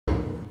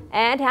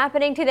And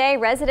happening today,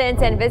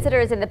 residents and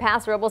visitors in the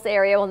Paso Robles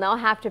area will now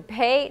have to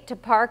pay to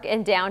park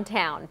in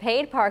downtown.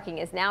 Paid parking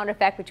is now in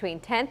effect between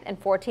 10th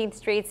and 14th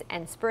Streets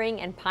and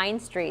Spring and Pine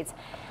Streets.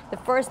 The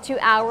first 2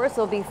 hours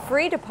will be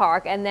free to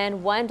park and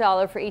then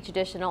 $1 for each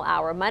additional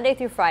hour, Monday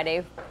through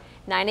Friday,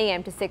 9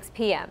 a.m. to 6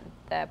 p.m.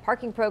 The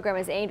parking program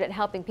is aimed at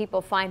helping people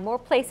find more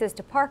places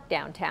to park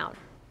downtown.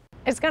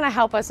 It's going to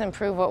help us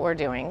improve what we're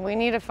doing. We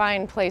need to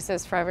find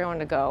places for everyone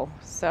to go.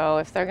 So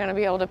if they're going to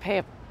be able to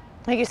pay,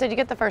 like you said, you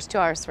get the first 2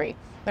 hours free.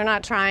 They're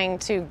not trying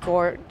to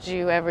gorge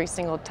you every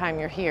single time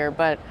you're here,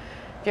 but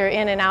if you're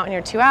in and out in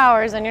your 2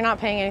 hours, then you're not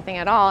paying anything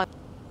at all.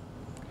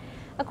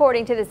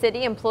 According to the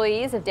city,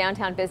 employees of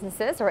downtown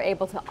businesses are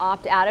able to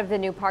opt out of the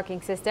new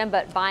parking system,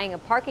 but buying a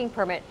parking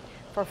permit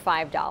for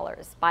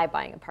 $5.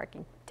 Buying a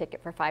parking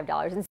ticket for $5.